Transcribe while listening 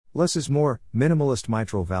Less is more, Minimalist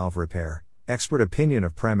mitral valve repair, expert opinion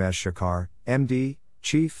of Prem Shekar, MD,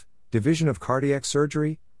 Chief, Division of Cardiac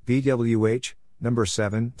Surgery, BWH, Number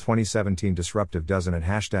 7, 2017 Disruptive Dozen at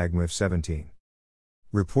 #MIF17.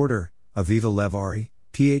 Reporter, Aviva Levari,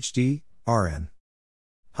 PhD, RN.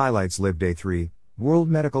 Highlights Lib Day 3, World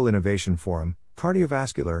Medical Innovation Forum,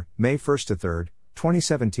 Cardiovascular, May 1 to 3,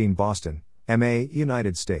 2017 Boston, MA,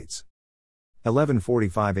 United States.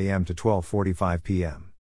 11:45 a.m. to 12:45 p.m.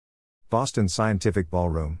 Boston Scientific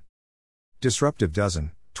Ballroom. Disruptive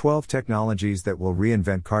Dozen, 12 Technologies that will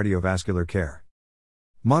reinvent cardiovascular care.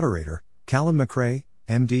 Moderator, Callum McRae,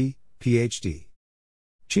 MD, PhD.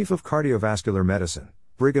 Chief of Cardiovascular Medicine,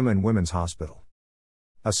 Brigham and Women's Hospital.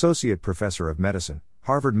 Associate Professor of Medicine,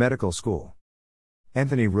 Harvard Medical School.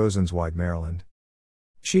 Anthony Rosenzweig, Maryland.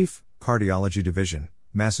 Chief, Cardiology Division,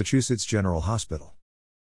 Massachusetts General Hospital.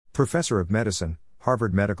 Professor of Medicine,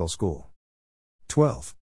 Harvard Medical School.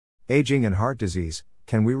 12. Aging and Heart Disease,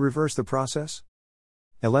 Can We Reverse the Process?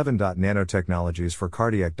 11. Nanotechnologies for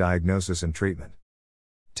Cardiac Diagnosis and Treatment.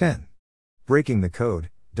 10. Breaking the Code,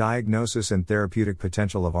 Diagnosis and Therapeutic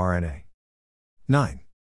Potential of RNA. 9.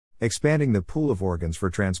 Expanding the pool of organs for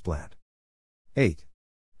transplant. 8.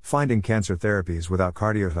 Finding cancer therapies without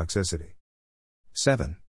cardiotoxicity.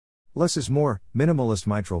 7. Less is more, Minimalist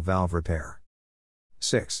mitral valve repair.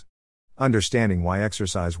 6. Understanding why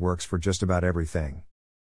exercise works for just about everything.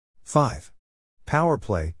 5. Power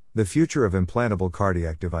Play, the future of implantable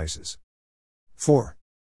cardiac devices. 4.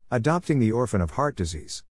 Adopting the orphan of heart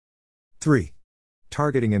disease. 3.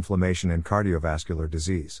 Targeting inflammation and cardiovascular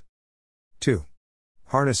disease. 2.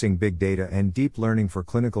 Harnessing big data and deep learning for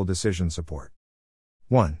clinical decision support.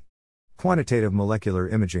 1. Quantitative molecular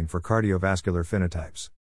imaging for cardiovascular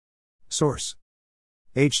phenotypes. Source: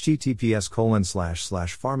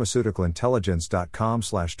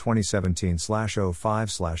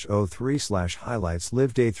 https://pharmaceuticalintelligence.com/2017/05/03/ Highlights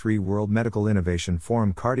Live Day 3 World Medical Innovation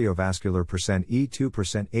Forum Cardiovascular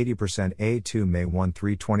 %E2% 80% A2 May 1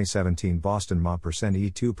 3 2017 Boston Ma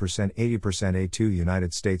 %E2% 80% A2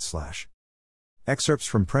 United States / Excerpts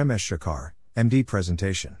from Prem Shekar, MD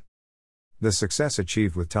presentation. The success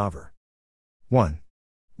achieved with TAVR. 1.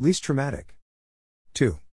 Least traumatic.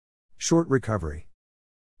 2. Short recovery.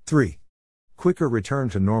 3. Quicker return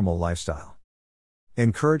to normal lifestyle.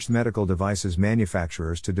 Encouraged medical devices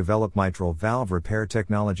manufacturers to develop mitral valve repair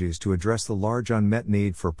technologies to address the large unmet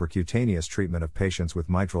need for percutaneous treatment of patients with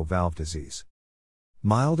mitral valve disease.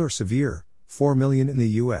 Mild or severe, 4 million in the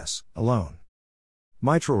U.S. alone.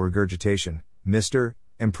 Mitral regurgitation, MR,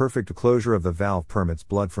 imperfect closure of the valve permits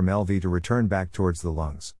blood from LV to return back towards the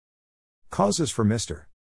lungs. Causes for MR.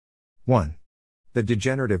 1. The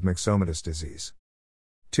degenerative myxomatous disease.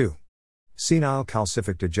 2. Senile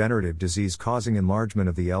calcific degenerative disease causing enlargement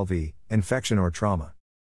of the LV, infection or trauma.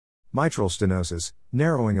 Mitral stenosis,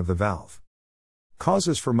 narrowing of the valve.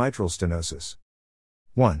 Causes for mitral stenosis.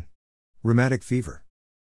 1. Rheumatic fever.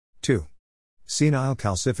 2. Senile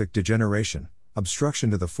calcific degeneration, obstruction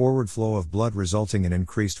to the forward flow of blood resulting in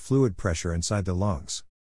increased fluid pressure inside the lungs.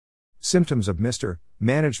 Symptoms of MR,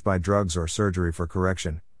 managed by drugs or surgery for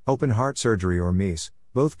correction, open heart surgery or MES.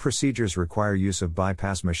 Both procedures require use of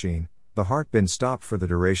bypass machine, the heart been stopped for the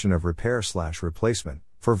duration of repair/replacement,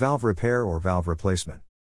 for valve repair or valve replacement.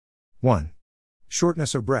 1.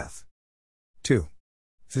 Shortness of breath. 2.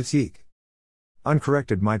 Fatigue.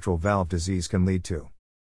 Uncorrected mitral valve disease can lead to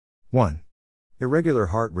 1. Irregular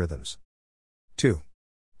heart rhythms. 2.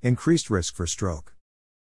 Increased risk for stroke.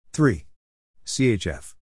 3.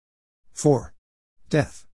 CHF. 4.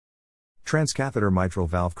 Death. Transcatheter mitral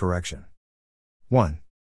valve correction. 1.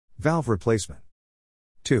 Valve replacement.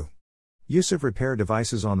 2. Use of repair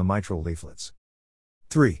devices on the mitral leaflets.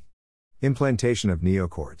 3. Implantation of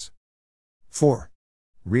neocords. 4.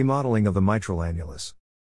 Remodeling of the mitral annulus.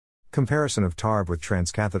 Comparison of TARV with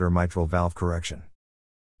transcatheter mitral valve correction.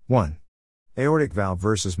 1. Aortic valve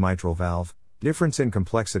versus mitral valve, difference in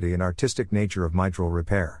complexity and artistic nature of mitral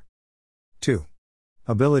repair. 2.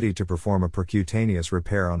 Ability to perform a percutaneous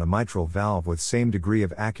repair on a mitral valve with same degree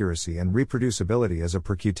of accuracy and reproducibility as a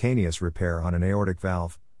percutaneous repair on an aortic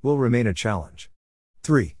valve, will remain a challenge.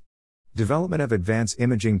 3. Development of advanced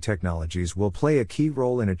imaging technologies will play a key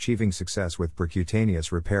role in achieving success with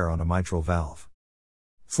percutaneous repair on a mitral valve.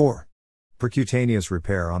 4. Percutaneous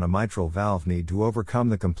repair on a mitral valve need to overcome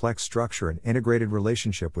the complex structure and integrated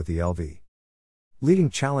relationship with the LV.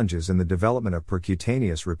 Leading challenges in the development of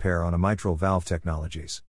percutaneous repair on a mitral valve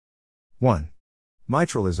technologies. 1.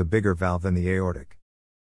 Mitral is a bigger valve than the aortic.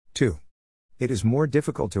 2. It is more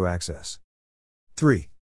difficult to access. 3.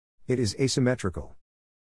 It is asymmetrical.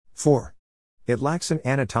 4. It lacks an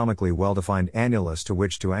anatomically well-defined annulus to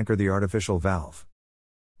which to anchor the artificial valve.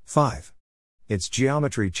 5. Its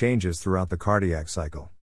geometry changes throughout the cardiac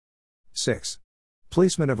cycle. 6.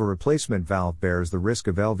 Placement of a replacement valve bears the risk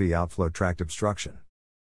of LV outflow tract obstruction.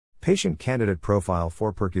 Patient candidate profile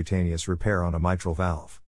for percutaneous repair on a mitral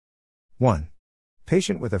valve. 1.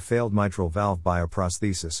 Patient with a failed mitral valve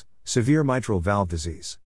bioprosthesis, severe mitral valve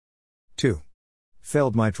disease. 2.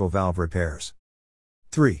 Failed mitral valve repairs.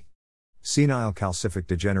 3. Senile calcific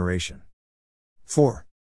degeneration. 4.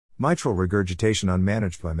 Mitral regurgitation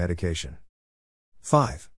unmanaged by medication.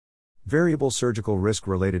 5. Variable surgical risk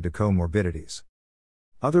related to comorbidities.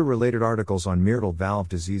 Other related articles on mitral valve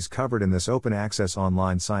disease covered in this open access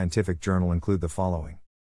online scientific journal include the following.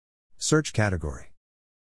 Search category: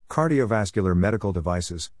 cardiovascular medical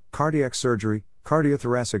devices, cardiac surgery,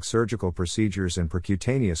 cardiothoracic surgical procedures and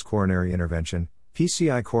percutaneous coronary intervention,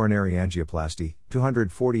 PCI coronary angioplasty,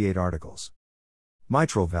 248 articles.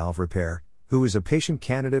 Mitral valve repair, who is a patient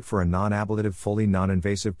candidate for a non-ablative fully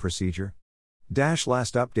non-invasive procedure?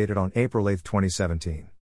 Last updated on April 8, 2017.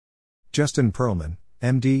 Justin Perlman,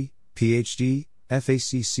 MD, PhD,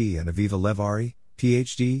 FACC and Aviva Levari,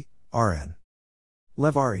 PhD, RN.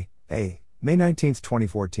 Levari, A., May 19,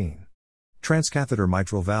 2014. Transcatheter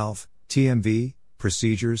mitral valve, TMV,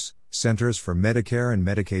 Procedures, Centers for Medicare and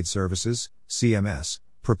Medicaid Services, CMS,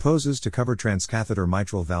 proposes to cover transcatheter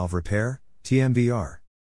mitral valve repair, TMVR.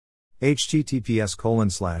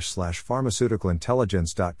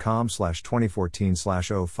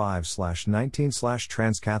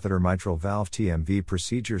 https://pharmaceuticalintelligence.com/2014/05/19/transcatheter mitral valve TMV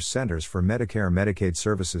procedures Centers for Medicare Medicaid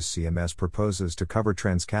Services CMS proposes to cover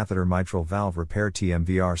transcatheter mitral valve repair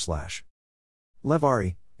TMVR/.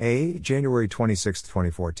 Levari, A. January 26,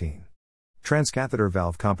 2014. Transcatheter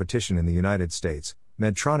valve competition in the United States.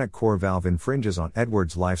 Medtronic core valve infringes on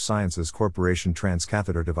Edwards Lifesciences Corporation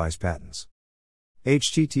transcatheter device patents.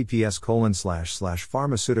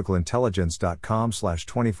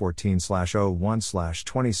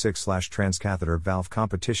 https://pharmaceuticalintelligence.com/2014/01/26/transcatheter valve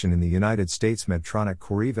competition in the United States Medtronic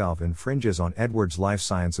core valve infringes on Edwards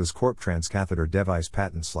Lifesciences Corp transcatheter device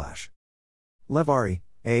patent/. Levari,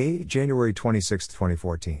 A. January 26,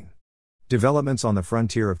 2014. Developments on the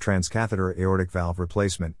frontier of transcatheter aortic valve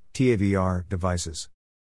replacement, TAVR, devices.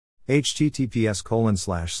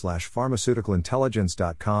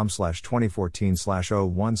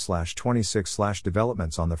 https://pharmaceuticalintelligence.com/2014/01/26/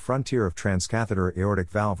 developments on the frontier of transcatheter aortic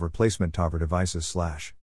valve replacement TAVR devices/.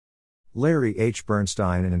 Larry H.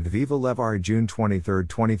 Bernstein and Aviva Levari June 23,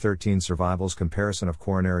 2013 Survivals comparison of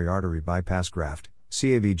coronary artery bypass graft,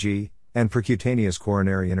 CABG, and percutaneous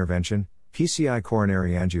coronary intervention, PCI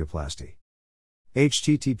coronary angioplasty.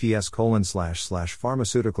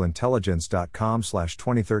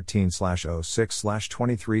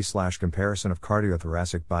 https://pharmaceuticalintelligence.com/2013/06/23/ comparison of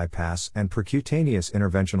cardiothoracic bypass and percutaneous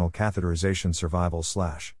interventional catheterization survival/.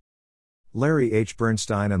 Larry H.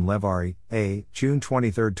 Bernstein and Levari, A., June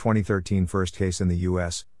 23, 2013 First case in the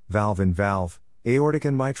U.S., valve-in-valve, aortic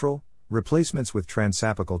and mitral, replacements with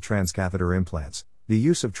transapical transcatheter implants, the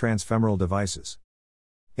use of transfemoral devices.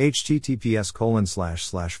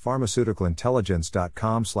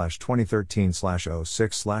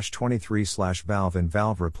 https://pharmaceuticalintelligence.com/2013/06/23/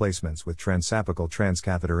 valve-in-valve replacements with transapical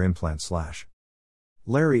transcatheter implants/.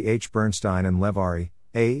 Larry H. Bernstein and Levari,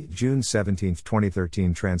 A., June 17,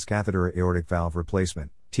 2013 transcatheter aortic valve replacement,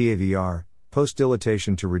 TAVR,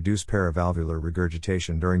 post-dilatation to reduce paravalvular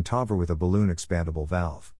regurgitation during TAVR with a balloon expandable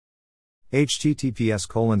valve.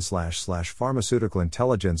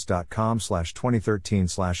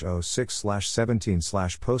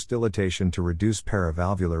 https://pharmaceuticalintelligence.com/2013/06/17/ post-dilatation to reduce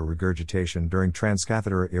paravalvular regurgitation during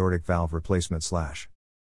transcatheter aortic valve replacement/.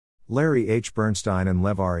 Larry H. Bernstein and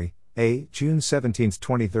Levari, A., June 17,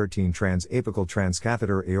 2013 transapical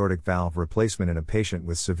transcatheter aortic valve replacement in a patient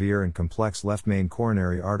with severe and complex left main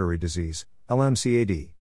coronary artery disease,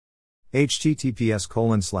 LMCAD.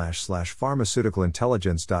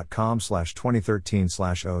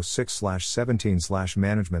 https://pharmaceuticalintelligence.com/2013/06/17/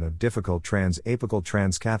 management of difficult transapical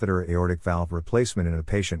transcatheter aortic valve replacement in a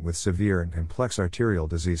patient with severe and complex arterial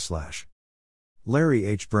disease/. Larry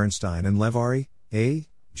H. Bernstein and Levari, A.,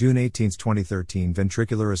 June 18, 2013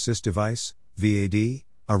 ventricular assist device, VAD,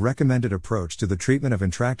 a recommended approach to the treatment of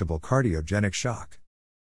intractable cardiogenic shock.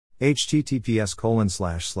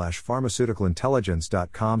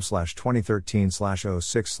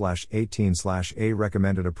 https://pharmaceuticalintelligence.com/2013/06/18/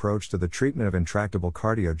 recommended approach to the treatment of intractable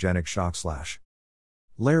cardiogenic shock/.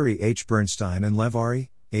 Larry H. Bernstein and Levari,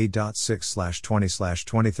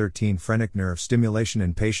 A.6/20/2013 phrenic nerve stimulation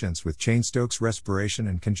in patients with Cheyne-Stokes respiration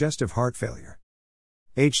and congestive heart failure.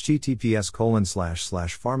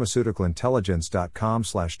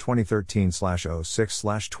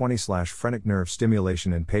 https://pharmaceuticalintelligence.com/2013/06/20 Phrenic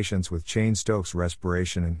stimulation in patients with Cheyne-Stokes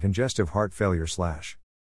respiration and congestive heart failure /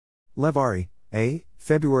 Levari, A.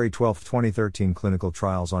 February 12, 2013 Clinical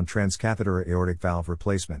trials on transcatheter aortic valve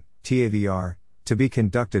replacement, TAVR, to be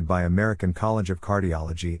conducted by American College of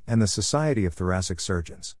Cardiology and the Society of Thoracic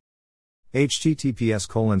Surgeons.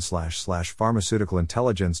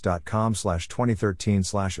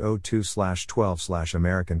 https://pharmaceuticalintelligence.com/2013/02/12/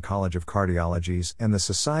 American College of Cardiology's and the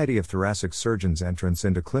Society of Thoracic Surgeons entrance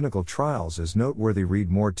into clinical trials is noteworthy. Read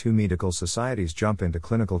more. 2 medical societies jump into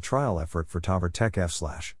clinical trial effort for TAVR Tech F/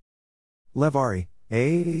 Levari,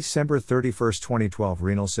 A. December 31, 2012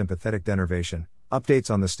 Renal sympathetic denervation, updates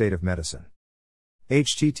on the state of medicine.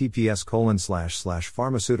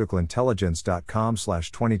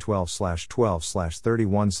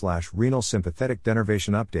 https://pharmaceuticalintelligence.com/2012/12/31/ Renal sympathetic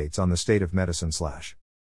denervation updates on the state of medicine /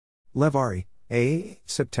 Levari, A.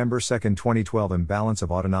 September 2, 2012 Imbalance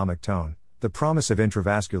of autonomic tone, the promise of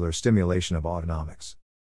intravascular stimulation of autonomics.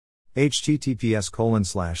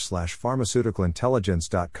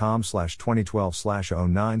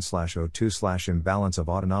 https://pharmaceuticalintelligence.com/2012/09/02/ Imbalance of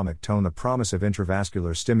autonomic tone, the promise of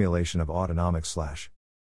intravascular stimulation of autonomics /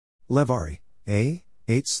 Levari, A.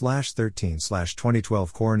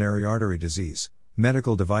 8/13/2012 Coronary artery disease,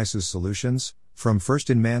 medical devices solutions, from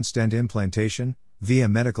first-in-man stent implantation, via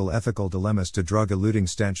medical ethical dilemmas to drug-eluting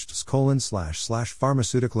stents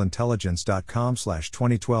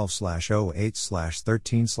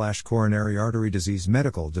 /pharmaceuticalintelligence.com/2012/08/13/ Coronary artery disease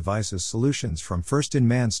medical devices solutions from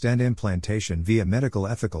first-in-man stent implantation via medical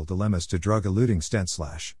ethical dilemmas to drug-eluting stents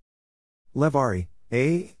 / Levari,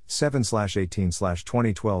 A.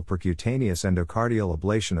 7/18/2012 Percutaneous endocardial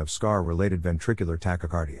ablation of scar-related ventricular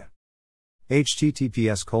tachycardia.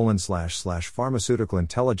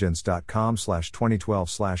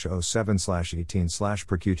 https://pharmaceuticalintelligence.com/2012/07/18/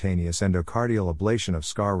 Percutaneous endocardial ablation of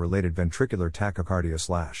scar-related ventricular tachycardia /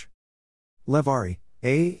 Levari,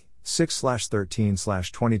 A.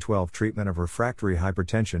 6/13/2012 Treatment of refractory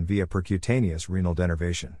hypertension via percutaneous renal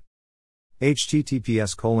denervation.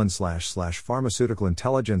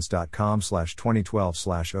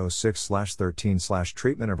 https://pharmaceuticalintelligence.com/2012/06/13/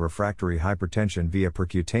 Treatment of refractory hypertension via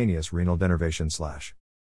percutaneous renal denervation /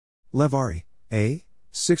 Levari, A.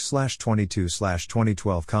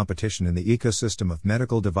 6/22/2012 Competition in the ecosystem of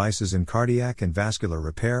medical devices in cardiac and vascular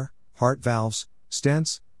repair, heart valves,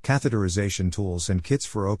 stents, catheterization tools and kits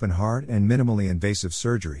for open heart and minimally invasive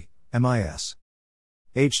surgery, MIS.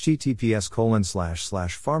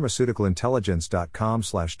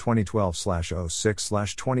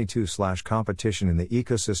 https://pharmaceuticalintelligence.com/2012/06/22/ Competition in the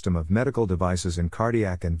ecosystem of medical devices in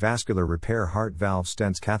cardiac and vascular repair, heart valve,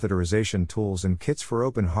 stents, catheterization tools and kits for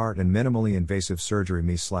open heart and minimally invasive surgery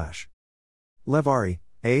MIS / Levari,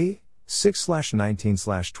 A.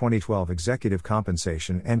 6/19/2012 Executive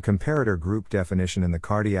compensation and comparator group definition in the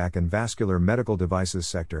cardiac and vascular medical devices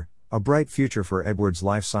sector, a bright future for Edwards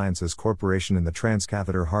Lifesciences Corporation in the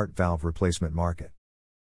transcatheter heart valve replacement market.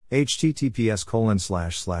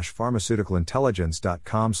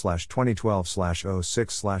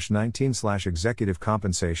 https://pharmaceuticalintelligence.com/2012/06/19/ Executive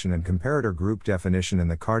compensation and comparator group definition in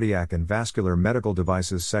the cardiac and vascular medical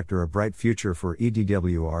devices sector, a bright future for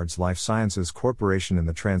Edwards Lifesciences Corporation in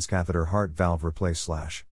the transcatheter heart valve replace /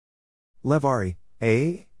 Levari,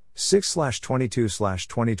 A.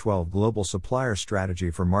 6/22/2012 Global Supplier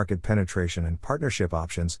Strategy for Market Penetration and Partnership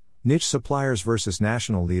Options, Niche Suppliers versus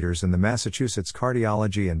National Leaders in the Massachusetts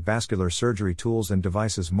Cardiology and Vascular Surgery Tools and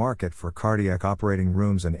Devices Market for Cardiac Operating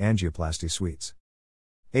Rooms and Angioplasty Suites.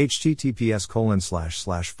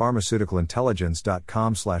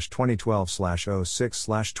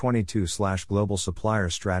 https://pharmaceuticalintelligence.com/2012/06/22/ Global Supplier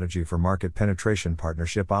Strategy for Market Penetration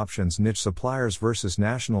Partnership Options, Niche Suppliers versus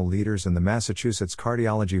National Leaders in the Massachusetts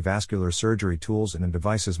Cardiology Vascular Surgery Tools and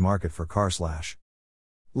Devices Market for CAR /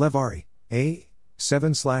 Levari, A.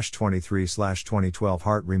 7/23/2012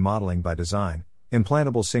 Heart Remodeling by Design,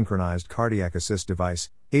 Implantable Synchronized Cardiac Assist Device,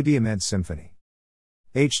 Abiomed Symphony.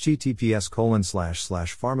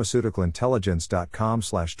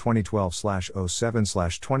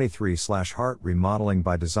 https://pharmaceuticalintelligence.com/2012/07/23/ Heart Remodeling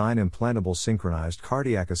by Design, Implantable Synchronized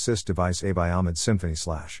Cardiac Assist Device, Abiomed Symphony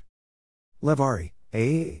 / Levari,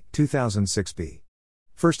 A. 2006b.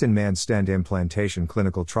 First-in-Man stent implantation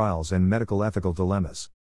clinical trials and medical ethical dilemmas.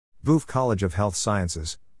 Booth College of Health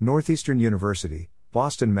Sciences, Northeastern University,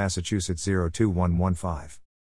 Boston, Massachusetts 02115.